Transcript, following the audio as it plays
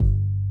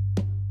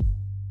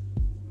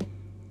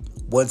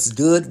What's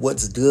good?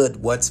 What's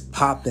good? What's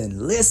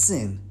poppin'?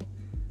 Listen,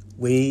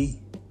 we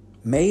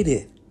made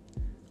it.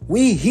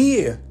 We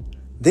here.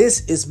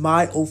 This is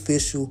my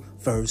official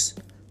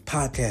first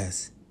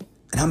podcast.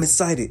 And I'm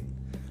excited.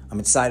 I'm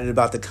excited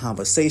about the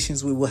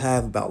conversations we will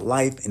have about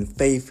life and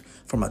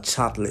faith from a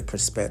chocolate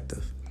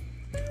perspective.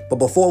 But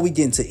before we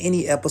get into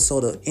any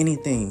episode or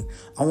anything,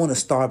 I want to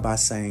start by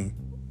saying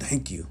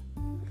thank you.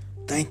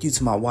 Thank you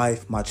to my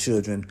wife, my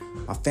children,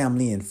 my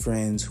family and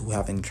friends who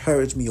have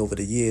encouraged me over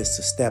the years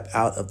to step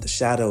out of the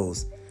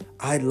shadows.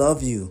 I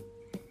love you,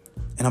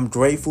 and I'm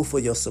grateful for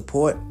your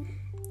support.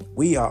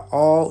 We are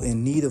all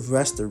in need of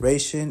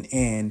restoration,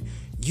 and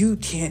you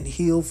can't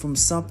heal from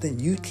something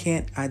you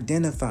can't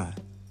identify.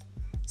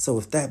 So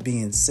with that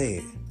being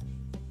said,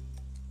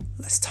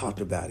 let's talk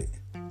about it.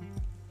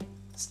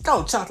 Let's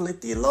go,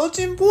 chocolate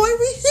theologian boy,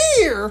 we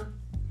here.